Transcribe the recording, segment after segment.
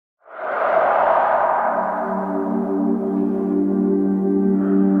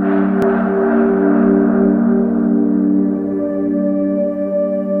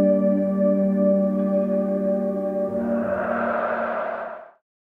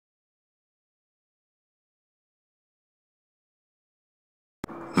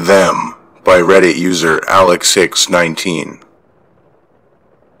Them by Reddit user AlexHix19.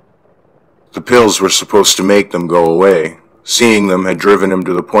 The pills were supposed to make them go away. Seeing them had driven him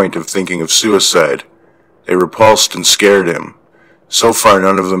to the point of thinking of suicide. They repulsed and scared him. So far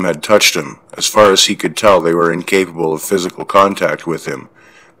none of them had touched him. As far as he could tell, they were incapable of physical contact with him,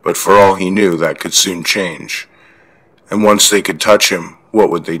 but for all he knew, that could soon change. And once they could touch him, what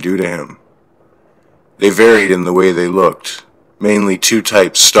would they do to him? They varied in the way they looked. Mainly two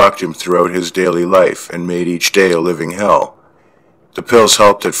types stalked him throughout his daily life and made each day a living hell. The pills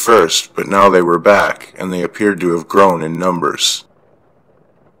helped at first, but now they were back, and they appeared to have grown in numbers.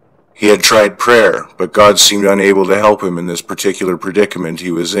 He had tried prayer, but God seemed unable to help him in this particular predicament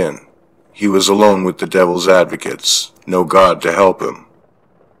he was in. He was alone with the devil's advocates, no God to help him.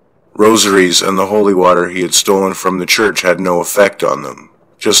 Rosaries and the holy water he had stolen from the church had no effect on them.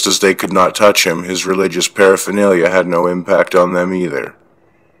 Just as they could not touch him, his religious paraphernalia had no impact on them either.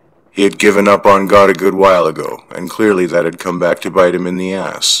 He had given up on God a good while ago, and clearly that had come back to bite him in the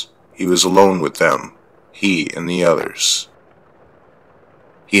ass. He was alone with them, he and the others.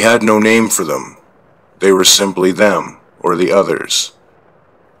 He had no name for them. They were simply them, or the others.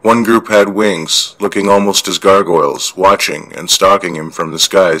 One group had wings, looking almost as gargoyles, watching and stalking him from the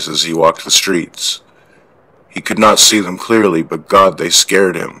skies as he walked the streets. He could not see them clearly, but God, they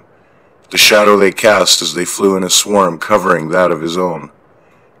scared him. The shadow they cast as they flew in a swarm covering that of his own.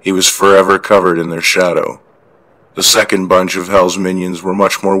 He was forever covered in their shadow. The second bunch of Hell's minions were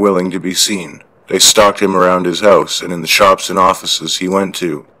much more willing to be seen. They stalked him around his house and in the shops and offices he went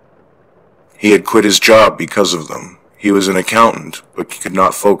to. He had quit his job because of them. He was an accountant, but he could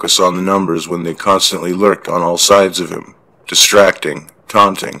not focus on the numbers when they constantly lurked on all sides of him, distracting,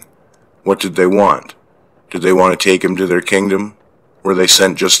 taunting. What did they want? Did they want to take him to their kingdom? Were they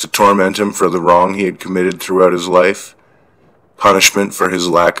sent just to torment him for the wrong he had committed throughout his life? Punishment for his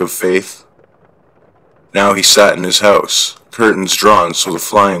lack of faith? Now he sat in his house, curtains drawn so the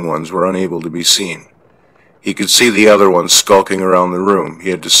flying ones were unable to be seen. He could see the other ones skulking around the room he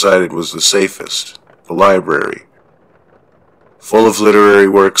had decided was the safest, the library. Full of literary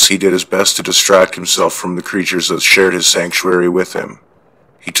works, he did his best to distract himself from the creatures that shared his sanctuary with him.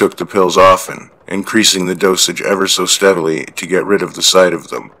 He took the pills often, increasing the dosage ever so steadily to get rid of the sight of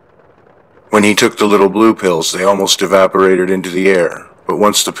them. When he took the little blue pills, they almost evaporated into the air, but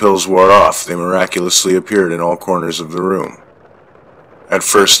once the pills wore off, they miraculously appeared in all corners of the room. At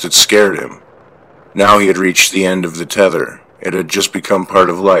first it scared him. Now he had reached the end of the tether. It had just become part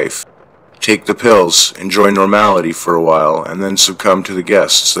of life. Take the pills, enjoy normality for a while, and then succumb to the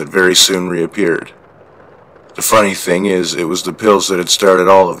guests that very soon reappeared. The funny thing is, it was the pills that had started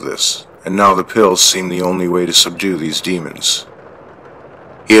all of this, and now the pills seemed the only way to subdue these demons.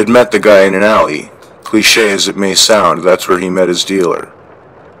 He had met the guy in an alley. Cliché as it may sound, that's where he met his dealer.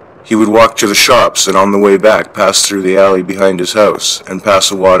 He would walk to the shops and on the way back pass through the alley behind his house and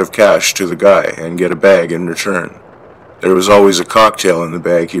pass a wad of cash to the guy and get a bag in return. There was always a cocktail in the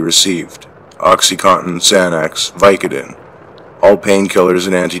bag he received. Oxycontin, Xanax, Vicodin. All painkillers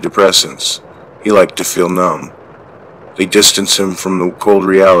and antidepressants. He liked to feel numb. They distanced him from the cold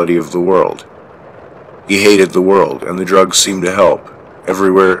reality of the world. He hated the world, and the drugs seemed to help.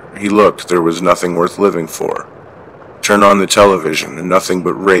 Everywhere he looked, there was nothing worth living for. Turn on the television, and nothing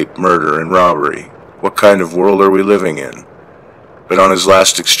but rape, murder, and robbery. What kind of world are we living in? But on his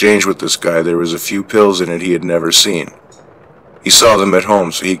last exchange with this guy, there was a few pills in it he had never seen. He saw them at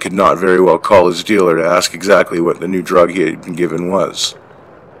home, so he could not very well call his dealer to ask exactly what the new drug he had been given was.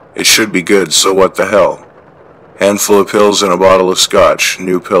 It should be good, so what the hell? Handful of pills and a bottle of scotch,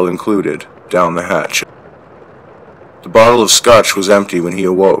 new pill included, down the hatch. The bottle of scotch was empty when he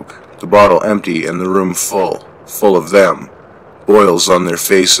awoke, the bottle empty and the room full of them. Boils on their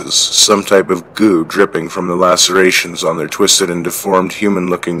faces, some type of goo dripping from the lacerations on their twisted and deformed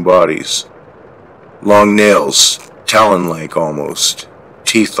human-looking bodies. Long nails, talon-like almost,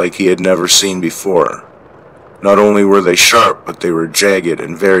 teeth like he had never seen before. Not only were they sharp, but they were jagged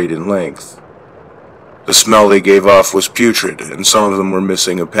and varied in length. The smell they gave off was putrid, and some of them were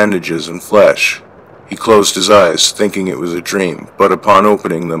missing appendages and flesh. He closed his eyes, thinking it was a dream, but upon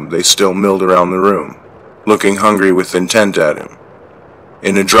opening them, they still milled around the room, looking hungry with intent at him.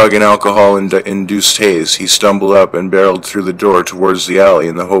 In a drug and alcohol-induced haze, he stumbled up and barreled through the door towards the alley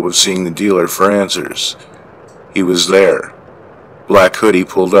in the hope of seeing the dealer for answers. He was there. Black hoodie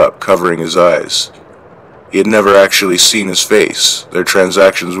pulled up, covering his eyes. He had never actually seen his face. Their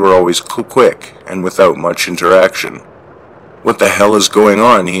transactions were always quick and without much interaction. "What the hell is going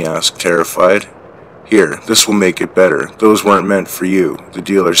on?" he asked, terrified. "Here, this will make it better. Those weren't meant for you," the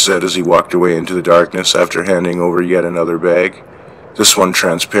dealer said as he walked away into the darkness after handing over yet another bag. this one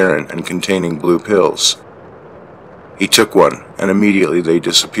transparent and containing blue pills. He took one, and immediately they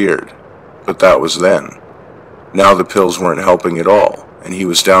disappeared. But that was then. Now the pills weren't helping at all, and he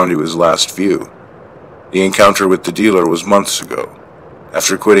was down to his last few. The encounter with the dealer was months ago.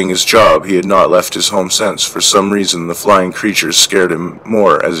 After quitting his job, he had not left his home since. For some reason, the flying creatures scared him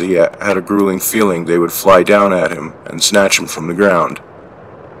more, as he had a grueling feeling they would fly down at him and snatch him from the ground.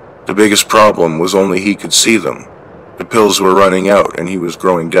 The biggest problem was only he could see them. The pills were running out, and he was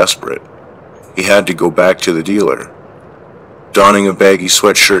growing desperate. He had to go back to the dealer. Donning a baggy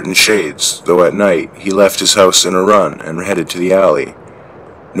sweatshirt and shades, though at night, he left his house in a run and headed to the alley.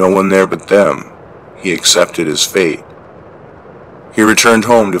 No one there but them. He accepted his fate. He returned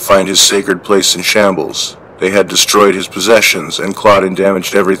home to find his sacred place in shambles. They had destroyed his possessions and clawed and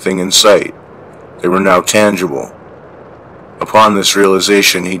damaged everything in sight. They were now tangible. Upon this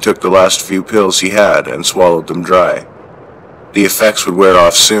realization, he took the last few pills he had and swallowed them dry. The effects would wear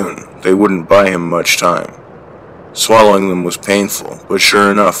off soon. They wouldn't buy him much time. Swallowing them was painful, but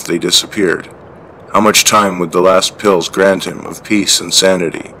sure enough, they disappeared. How much time would the last pills grant him of peace and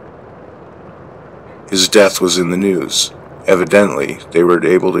sanity? His death was in the news. Evidently, they were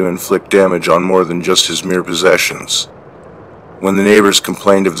able to inflict damage on more than just his mere possessions. When the neighbors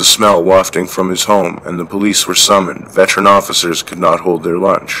complained of the smell wafting from his home and the police were summoned, veteran officers could not hold their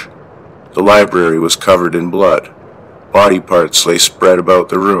lunch. The library was covered in blood. Body parts lay spread about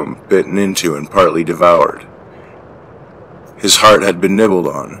the room, bitten into and partly devoured. His heart had been nibbled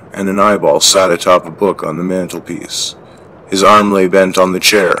on, and an eyeball sat atop a book on the mantelpiece. His arm lay bent on the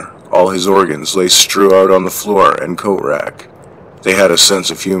chair. All his organs lay strewn out on the floor and coat rack. They had a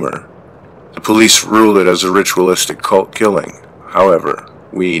sense of humor. The police ruled it as a ritualistic cult killing. However,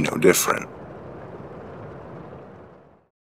 we know different.